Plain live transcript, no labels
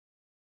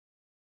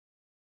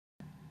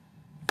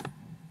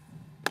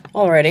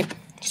Alrighty,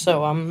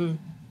 so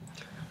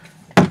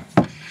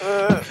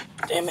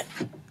damn it.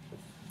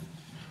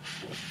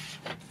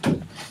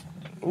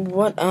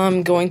 What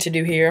I'm going to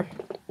do here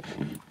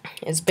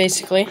is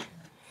basically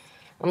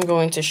I'm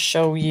going to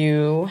show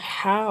you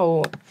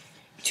how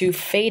to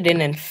fade in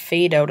and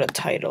fade out a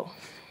title.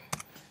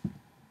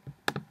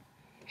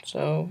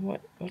 So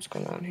what's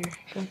going on here?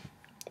 I'm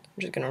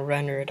just gonna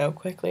render it out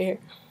quickly here.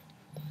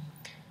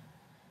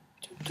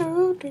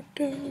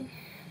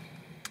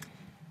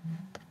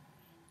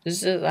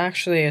 This is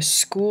actually a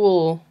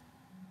school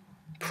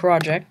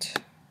project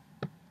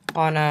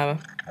on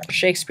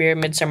Shakespeare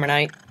Midsummer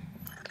Night.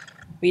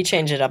 We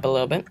changed it up a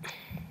little bit.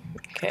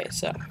 Okay,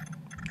 so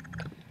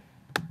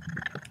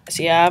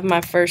see, I have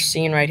my first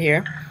scene right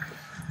here.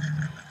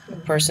 A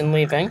person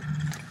leaving,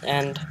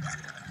 and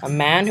a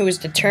man who is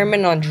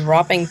determined on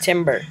dropping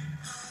timber.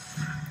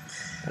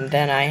 And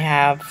then I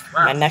have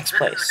my next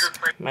place,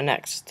 my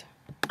next.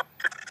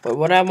 But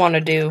what I want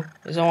to do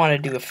is I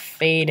want to do a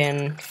fade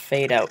in,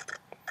 fade out.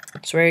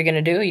 So what you're going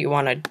to do, you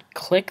want to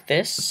click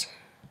this,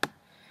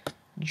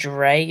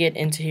 drag it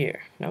into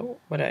here. No,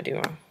 what did I do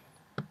wrong?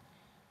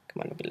 Come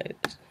on, it'll be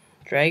like this.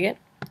 Drag it.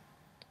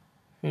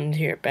 And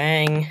here,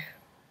 bang.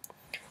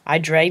 I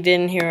dragged it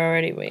in here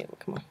already. Wait,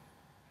 come on.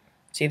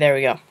 See, there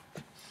we go.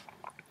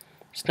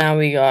 So now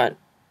we got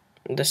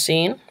the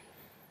scene.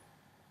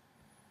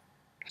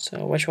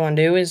 So what you want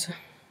to do is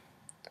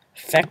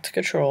effect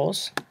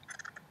controls.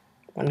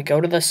 Want to go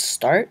to the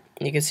start.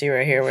 You can see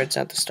right here where it's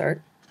at the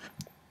start.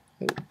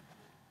 So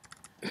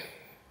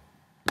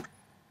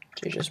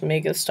you just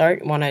make it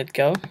start. You want to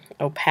go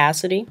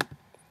opacity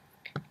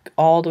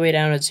all the way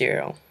down to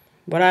 0.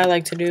 What I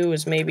like to do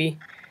is maybe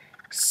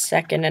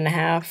second and a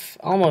half,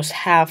 almost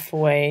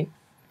halfway,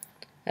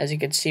 as you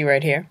can see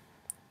right here.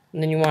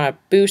 And then you want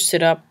to boost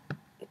it up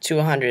to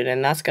 100,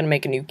 and that's going to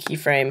make a new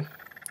keyframe.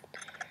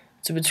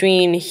 So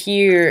between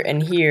here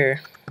and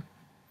here,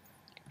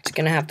 it's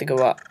going to have to go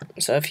up.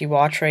 So if you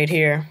watch right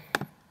here,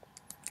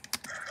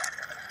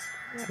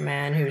 a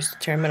man who's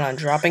determined on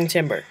dropping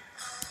timber.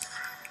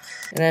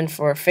 And then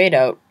for fade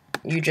out,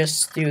 you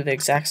just do the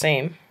exact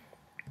same.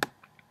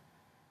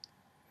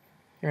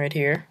 Right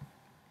here.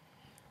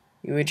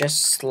 You would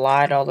just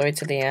slide all the way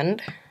to the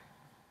end.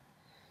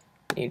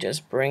 You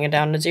just bring it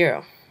down to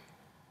 0.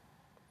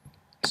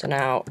 So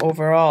now,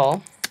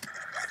 overall,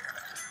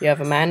 you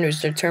have a man who's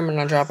determined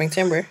on dropping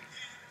timber.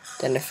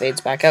 Then it fades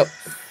back out.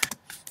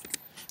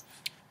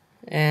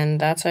 And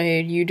that's how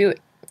you do it.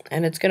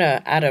 And it's going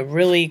to add a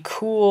really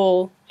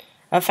cool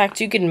effect.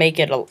 You can make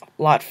it a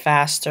lot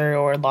faster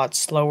or a lot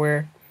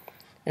slower.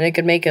 And it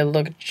could make it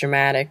look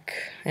dramatic.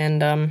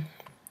 And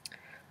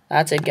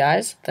that's it,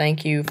 guys.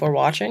 Thank you for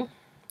watching.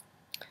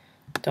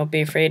 Don't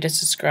be afraid to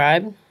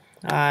subscribe.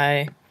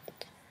 I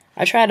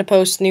try to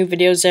post new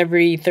videos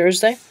every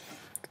Thursday.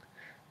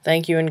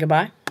 Thank you and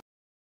goodbye.